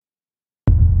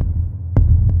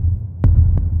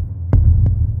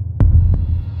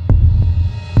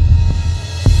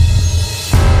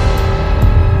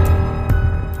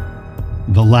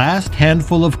Last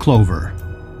Handful of Clover,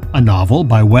 a novel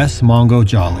by Wes Mongo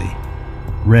Jolly,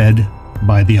 read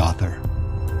by the author.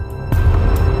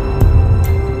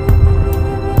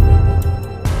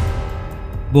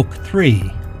 Book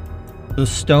 3, The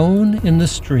Stone in the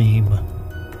Stream.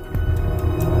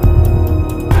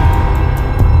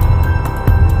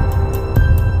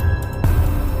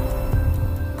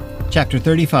 Chapter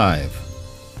 35.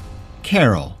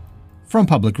 Carol, from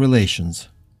Public Relations.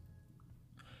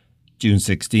 June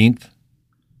 16th,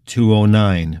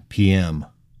 2:09 p.m.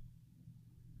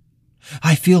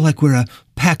 I feel like we're a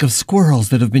pack of squirrels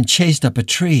that have been chased up a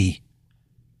tree.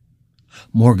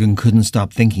 Morgan couldn't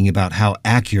stop thinking about how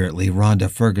accurately Rhonda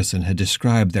Ferguson had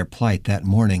described their plight that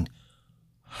morning,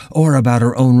 or about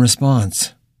her own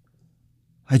response.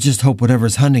 I just hope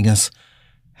whatever's hunting us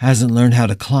hasn't learned how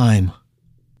to climb.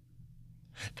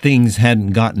 Things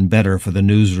hadn't gotten better for the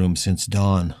newsroom since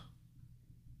dawn.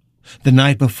 The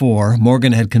night before,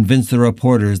 Morgan had convinced the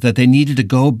reporters that they needed to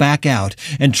go back out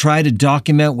and try to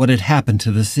document what had happened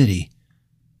to the city.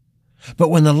 But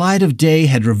when the light of day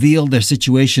had revealed their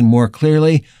situation more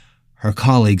clearly, her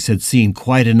colleagues had seen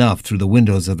quite enough through the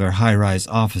windows of their high-rise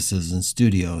offices and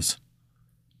studios.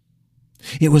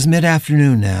 It was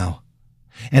mid-afternoon now,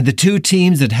 and the two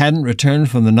teams that hadn't returned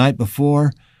from the night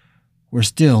before were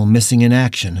still missing in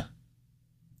action.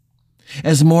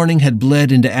 As morning had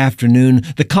bled into afternoon,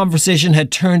 the conversation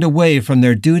had turned away from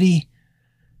their duty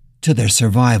to their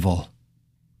survival.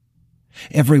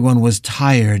 Everyone was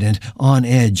tired and on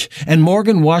edge, and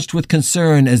Morgan watched with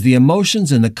concern as the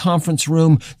emotions in the conference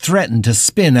room threatened to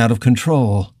spin out of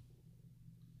control.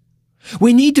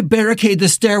 "We need to barricade the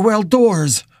stairwell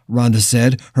doors," Rhonda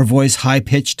said, her voice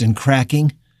high-pitched and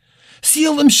cracking.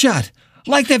 "Seal them shut,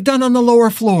 like they've done on the lower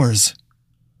floors."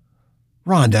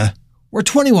 "Rhonda, we're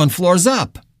 21 floors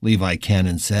up," Levi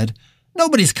Cannon said.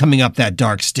 "Nobody's coming up that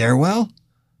dark stairwell."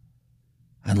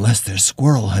 "Unless they're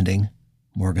squirrel hunting,"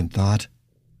 Morgan thought.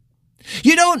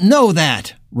 "You don't know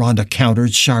that," Rhonda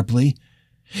countered sharply.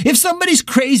 "If somebody's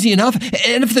crazy enough,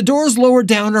 and if the doors lower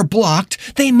down are blocked,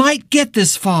 they might get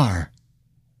this far."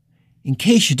 "In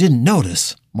case you didn't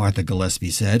notice," Martha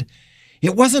Gillespie said,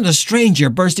 "it wasn't a stranger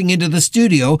bursting into the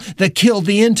studio that killed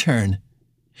the intern.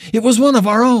 It was one of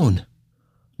our own.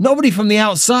 Nobody from the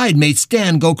outside made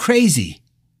Stan go crazy."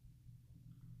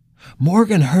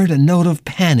 Morgan heard a note of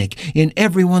panic in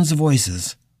everyone's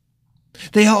voices.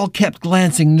 They all kept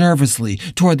glancing nervously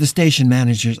toward the station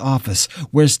manager's office,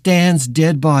 where Stan's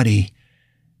dead body,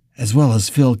 as well as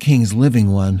Phil King's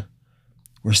living one,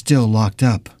 were still locked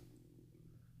up.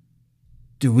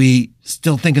 "Do we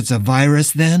still think it's a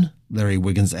virus, then?" Larry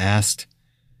Wiggins asked.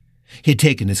 He had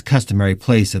taken his customary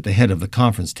place at the head of the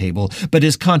conference table, but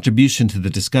his contribution to the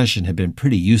discussion had been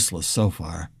pretty useless so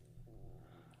far.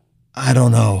 "I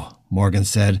don't know," Morgan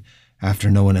said,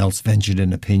 after no one else ventured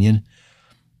an opinion.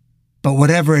 "But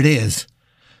whatever it is,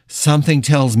 something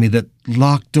tells me that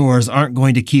locked doors aren't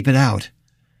going to keep it out.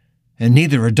 And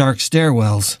neither are dark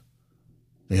stairwells."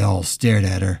 They all stared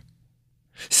at her.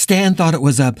 "Stan thought it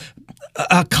was a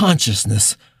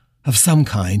consciousness of some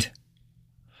kind."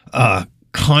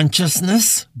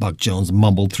 "Consciousness?" Buck Jones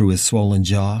mumbled through his swollen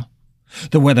jaw.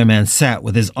 The weatherman sat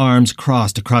with his arms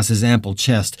crossed across his ample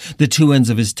chest, the two ends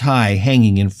of his tie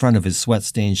hanging in front of his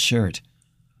sweat-stained shirt.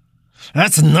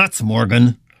 "That's nuts,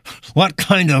 Morgan. What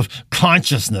kind of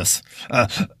consciousness?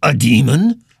 A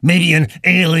demon? Maybe an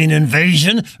alien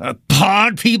invasion?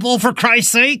 Pod people, for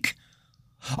Christ's sake?"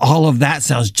 "All of that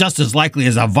sounds just as likely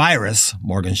as a virus,"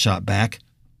 Morgan shot back.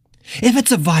 "If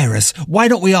it's a virus, why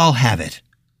don't we all have it?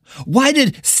 Why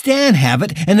did Stan have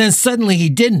it, and then suddenly he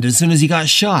didn't as soon as he got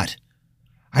shot?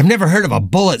 I've never heard of a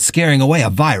bullet scaring away a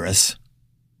virus."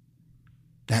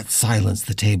 That silenced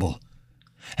the table,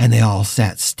 and they all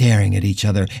sat staring at each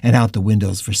other and out the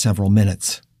windows for several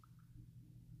minutes.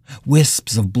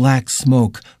 Wisps of black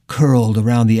smoke curled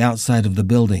around the outside of the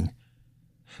building,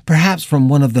 perhaps from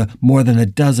one of the more than a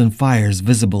dozen fires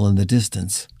visible in the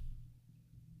distance.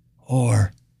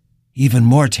 Or, even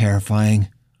more terrifying,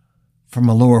 from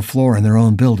a lower floor in their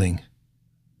own building.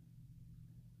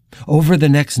 Over the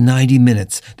next 90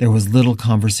 minutes, there was little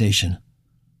conversation.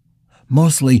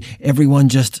 Mostly, everyone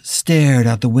just stared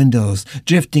out the windows,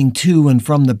 drifting to and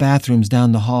from the bathrooms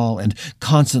down the hall and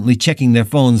constantly checking their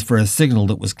phones for a signal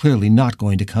that was clearly not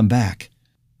going to come back.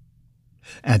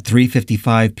 At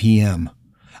 3:55 p.m.,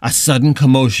 a sudden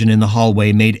commotion in the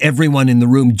hallway made everyone in the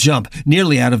room jump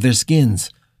nearly out of their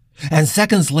skins. And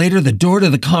seconds later, the door to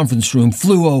the conference room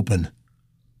flew open.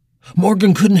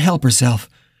 Morgan couldn't help herself.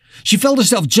 She felt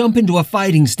herself jump into a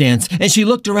fighting stance, and she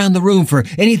looked around the room for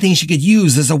anything she could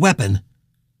use as a weapon.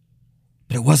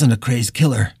 But it wasn't a crazed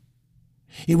killer.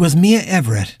 It was Mia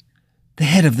Everett, the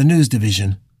head of the news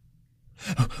division.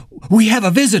 "We have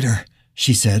a visitor,"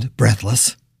 she said,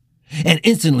 breathless, and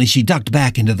instantly she ducked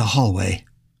back into the hallway.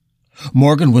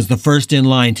 Morgan was the first in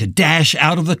line to dash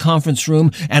out of the conference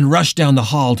room and rush down the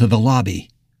hall to the lobby.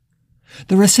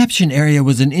 The reception area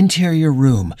was an interior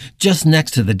room, just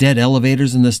next to the dead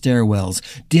elevators and the stairwells,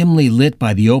 dimly lit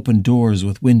by the open doors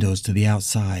with windows to the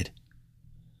outside.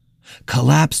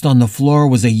 Collapsed on the floor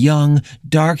was a young,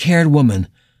 dark-haired woman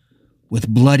with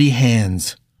bloody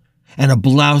hands and a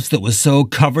blouse that was so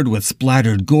covered with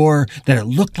splattered gore that it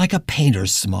looked like a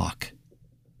painter's smock.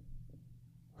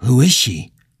 "Who is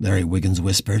she?" Larry Wiggins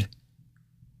whispered.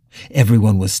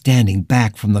 Everyone was standing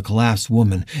back from the collapsed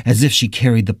woman as if she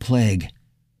carried the plague.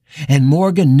 And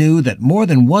Morgan knew that more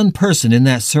than one person in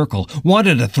that circle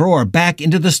wanted to throw her back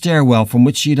into the stairwell from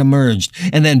which she'd emerged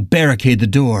and then barricade the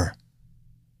door.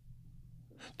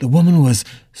 The woman was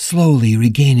slowly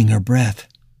regaining her breath.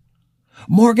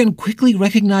 Morgan quickly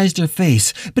recognized her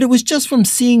face, but it was just from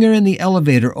seeing her in the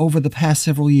elevator over the past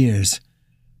several years.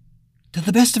 To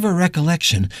the best of her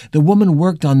recollection, the woman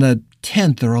worked on the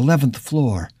 10th or 11th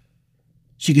floor.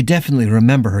 She could definitely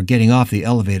remember her getting off the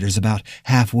elevators about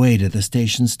halfway to the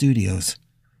station studios.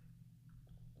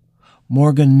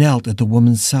 Morgan knelt at the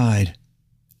woman's side.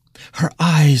 Her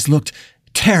eyes looked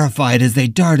terrified as they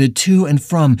darted to and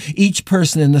from each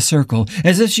person in the circle,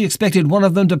 as if she expected one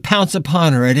of them to pounce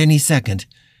upon her at any second.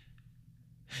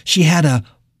 She had a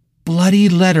bloody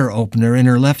letter opener in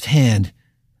her left hand,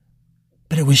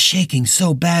 but it was shaking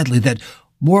so badly that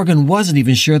Morgan wasn't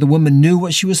even sure the woman knew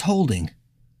what she was holding.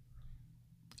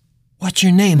 "What's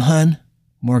your name, hon?"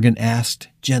 Morgan asked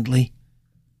gently.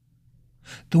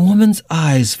 The woman's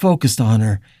eyes focused on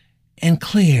her and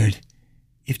cleared,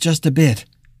 if just a bit.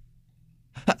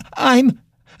 I'm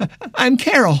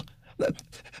Carol.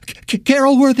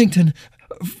 Carol Worthington,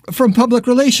 from Public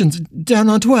Relations, down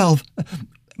on 12.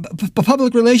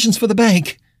 Public Relations for the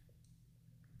bank."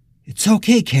 "It's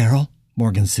okay, Carol,"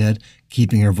 Morgan said,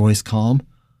 keeping her voice calm.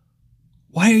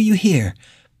 "Why are you here?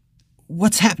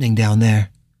 What's happening down there?"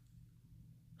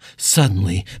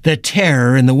 Suddenly, the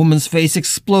terror in the woman's face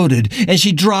exploded, and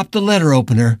she dropped the letter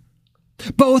opener.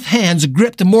 Both hands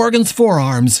gripped Morgan's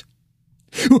forearms.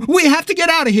 "We have to get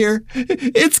out of here!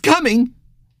 It's coming!"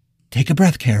 "Take a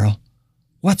breath, Carol.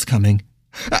 What's coming?"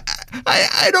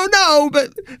 I don't know,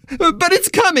 but it's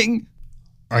coming."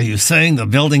 "Are you saying the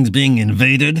building's being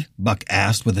invaded?" Buck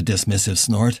asked with a dismissive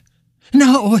snort.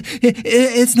 "No,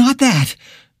 it's not that."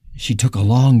 She took a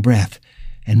long breath,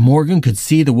 and Morgan could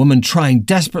see the woman trying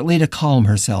desperately to calm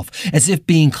herself, as if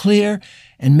being clear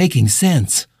and making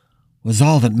sense was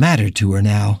all that mattered to her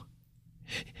now.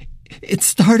 "It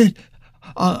started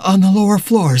on the lower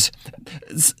floors.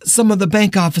 Some of the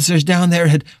bank officers down there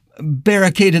had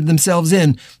barricaded themselves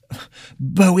in,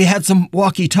 but we had some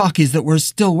walkie-talkies that were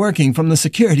still working from the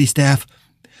security staff.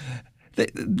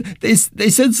 They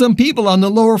said some people on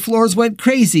the lower floors went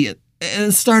crazy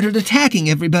and started attacking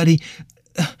everybody,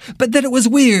 but that it was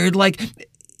weird,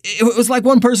 it was like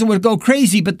one person would go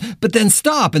crazy but then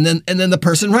stop, and then the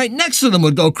person right next to them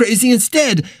would go crazy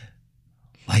instead.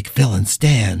 Like Phil and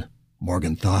Stan,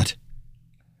 Morgan thought.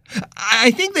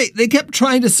 I think they kept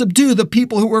trying to subdue the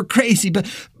people who were crazy, but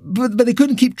they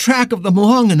couldn't keep track of them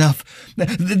long enough.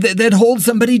 They'd hold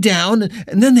somebody down,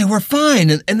 and then they were fine,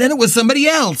 and then it was somebody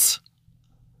else."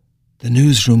 The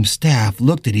newsroom staff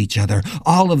looked at each other,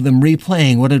 all of them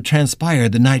replaying what had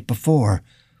transpired the night before.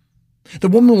 The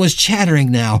woman was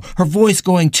chattering now, her voice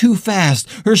going too fast,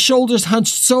 her shoulders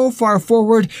hunched so far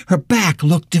forward, her back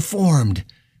looked deformed.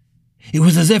 It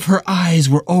was as if her eyes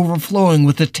were overflowing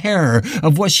with the terror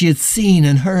of what she had seen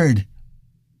and heard.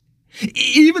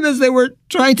 "Even as they were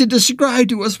trying to describe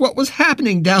to us what was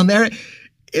happening down there,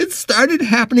 it started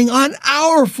happening on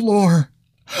our floor.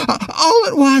 All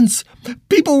at once,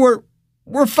 people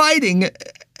were fighting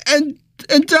and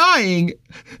dying.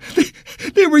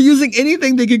 They were using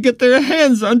anything they could get their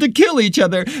hands on to kill each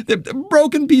other.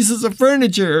 Broken pieces of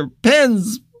furniture,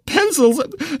 pens, pencils.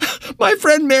 My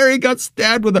friend Mary got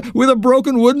stabbed with a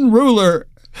broken wooden ruler.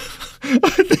 I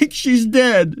think she's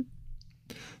dead."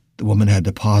 The woman had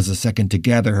to pause a second to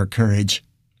gather her courage.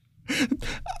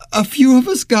 "A few of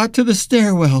us got to the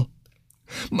stairwell.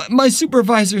 My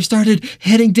supervisor started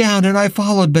heading down and I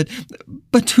followed,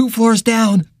 but 2 floors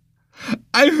down.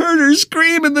 I heard her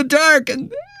scream in the dark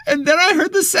and then I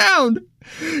heard the sound.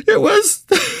 It was,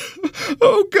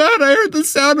 oh God, I heard the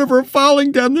sound of her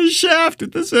falling down the shaft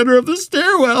at the center of the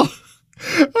stairwell.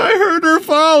 I heard her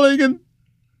falling and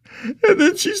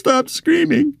then she stopped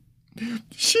screaming.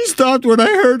 She stopped when I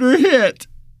heard her hit."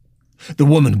 The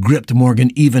woman gripped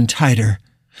Morgan even tighter.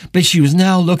 but she was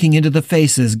now looking into the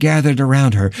faces gathered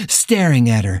around her, staring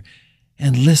at her,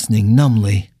 and listening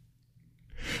numbly.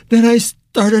 Then I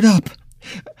started up.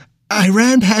 I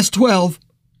ran past 12,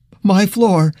 my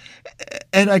floor,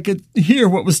 and I could hear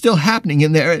what was still happening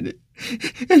in there, and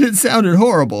it sounded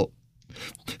horrible.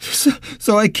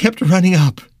 So I kept running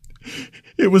up.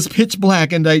 It was pitch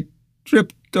black, and I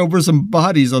tripped over some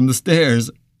bodies on the stairs.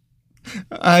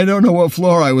 I don't know what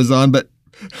floor I was on, but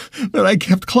I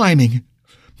kept climbing.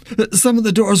 Some of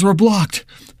the doors were blocked.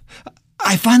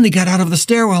 I finally got out of the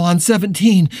stairwell on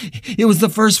 17. It was the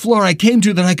first floor I came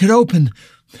to that I could open.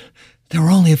 There were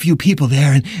only a few people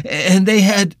there, and they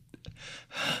had...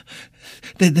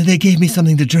 They gave me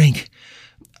something to drink.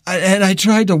 And I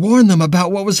tried to warn them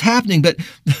about what was happening, but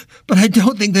I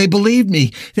don't think they believed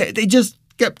me. They just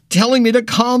kept telling me to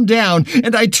calm down,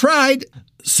 and I tried...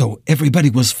 So everybody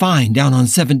was fine down on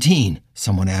 17,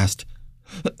 someone asked.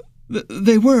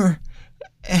 They were,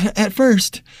 at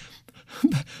first.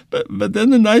 But then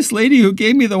the nice lady who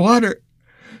gave me the water,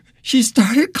 she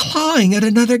started clawing at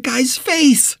another guy's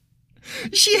face.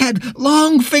 She had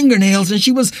long fingernails, and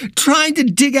she was trying to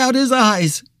dig out his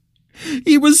eyes.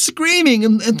 He was screaming,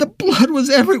 and the blood was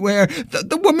everywhere.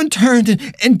 The woman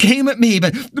turned and came at me,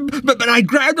 but I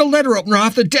grabbed a letter opener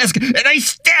off the desk, and I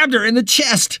stabbed her in the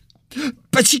chest.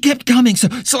 But she kept coming,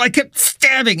 so I kept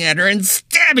stabbing at her and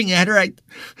stabbing at her. I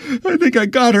think I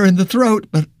got her in the throat,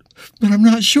 but I'm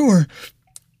not sure,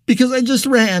 because I just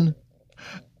ran.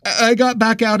 I got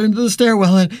back out into the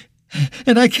stairwell,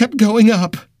 and I kept going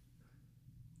up.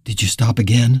 Did you stop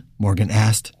again? Morgan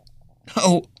asked.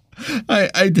 Oh,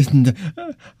 I didn't.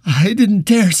 I didn't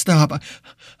dare stop.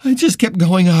 I just kept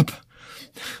going up.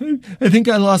 I think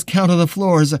I lost count of the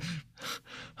floors.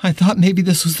 I thought maybe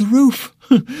this was the roof.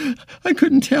 I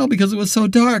couldn't tell because it was so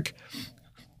dark.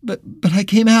 But I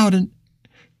came out and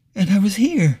I was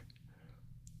here.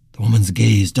 The woman's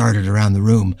gaze darted around the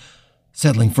room,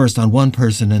 settling first on one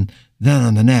person and then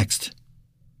on the next.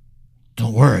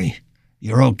 Don't worry.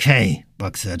 You're okay,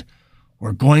 Buck said.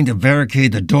 We're going to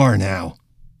barricade the door now.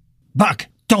 Buck,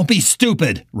 don't be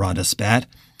stupid, Rhonda spat.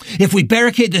 If we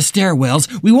barricade the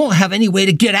stairwells, we won't have any way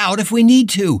to get out if we need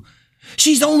to.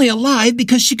 She's only alive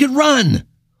because she could run.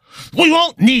 We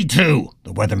won't need to,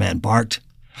 the weatherman barked.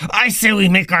 I say we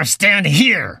make our stand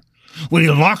here. We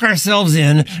lock ourselves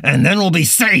in, and then we'll be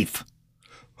safe.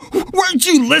 Weren't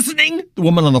you listening? The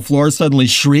woman on the floor suddenly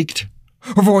shrieked.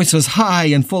 Her voice was high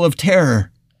and full of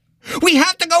terror. We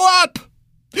have to go up!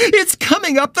 It's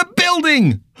coming up the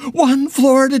building! 1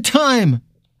 floor at a time.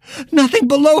 Nothing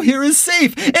below here is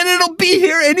safe, and it'll be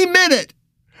here any minute.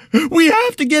 We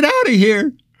have to get out of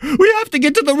here. We have to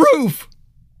get to the roof.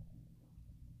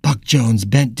 Buck Jones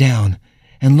bent down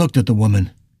and looked at the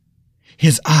woman.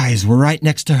 His eyes were right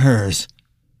next to hers.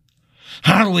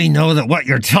 How do we know that what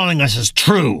you're telling us is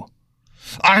true?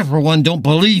 I, for one, don't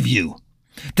believe you.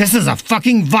 This is a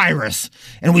fucking virus,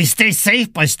 and we stay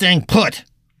safe by staying put.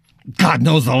 God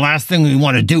knows the last thing we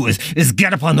want to do is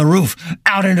get up on the roof,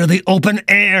 out into the open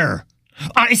air.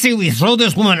 I say we throw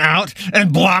this woman out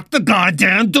and block the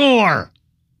goddamn door.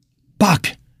 Buck,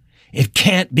 it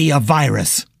can't be a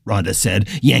virus, Rhonda said,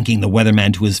 yanking the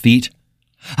weatherman to his feet.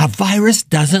 A virus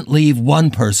doesn't leave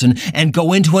one person and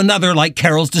go into another like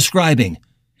Carol's describing.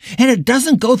 And it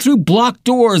doesn't go through blocked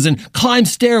doors and climb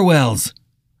stairwells.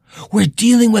 We're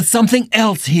dealing with something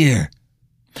else here.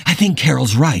 I think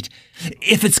Carol's right.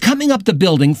 If it's coming up the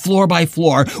building floor by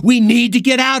floor, we need to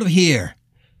get out of here.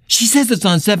 She says it's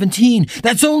on 17.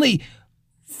 That's only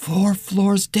 4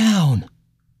 floors down.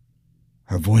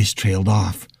 Her voice trailed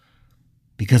off,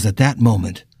 because at that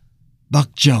moment,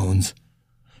 Buck Jones,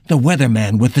 the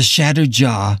weatherman with the shattered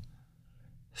jaw,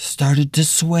 started to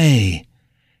sway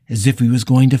as if he was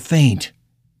going to faint,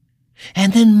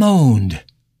 and then moaned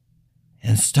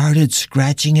and started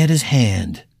scratching at his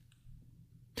hand.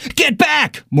 Get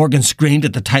back! Morgan screamed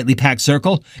at the tightly packed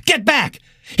circle. Get back!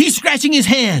 He's scratching his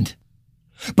hand!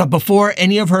 But before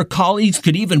any of her colleagues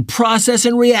could even process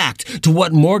and react to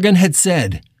what Morgan had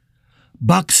said,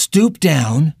 Buck stooped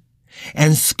down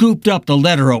and scooped up the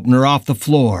letter opener off the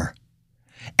floor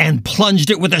and plunged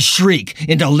it with a shriek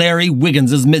into Larry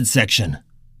Wiggins' midsection.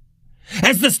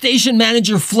 As the station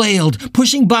manager flailed,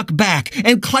 pushing Buck back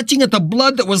and clutching at the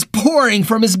blood that was pouring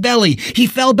from his belly, he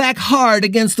fell back hard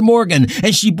against Morgan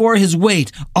as she bore his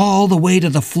weight all the way to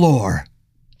the floor.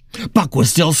 Buck was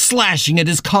still slashing at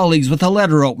his colleagues with the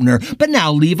letter opener, but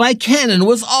now Levi Cannon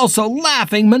was also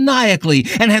laughing maniacally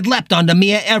and had leapt onto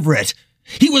Mia Everett.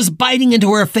 He was biting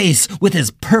into her face with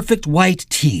his perfect white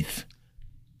teeth.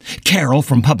 Carol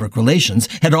from Public Relations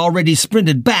had already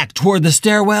sprinted back toward the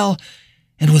stairwell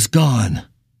and was gone.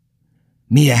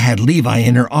 Mia had Levi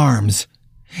in her arms,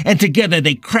 and together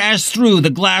they crashed through the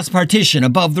glass partition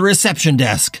above the reception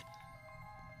desk.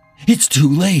 It's too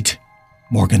late,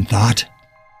 Morgan thought.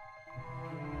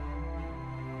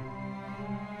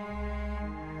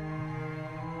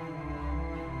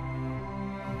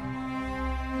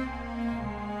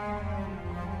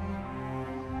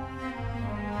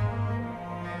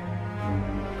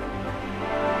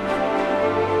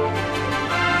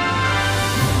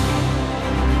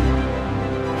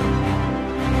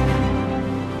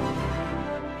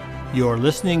 You're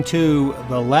listening to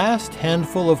The Last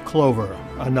Handful of Clover,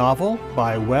 a novel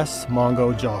by Wes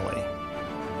Mongo Jolley.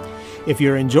 If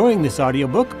you're enjoying this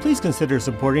audiobook, please consider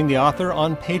supporting the author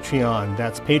on Patreon.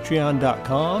 That's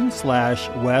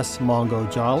patreon.com/Wes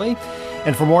Mongo Jolley.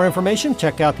 And for more information,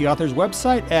 check out the author's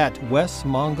website at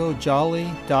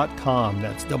wesmongojolley.com.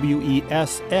 That's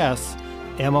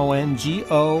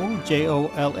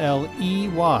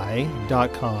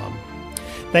WESSMONGOJOLLEY.com.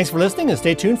 Thanks for listening and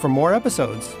stay tuned for more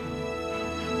episodes.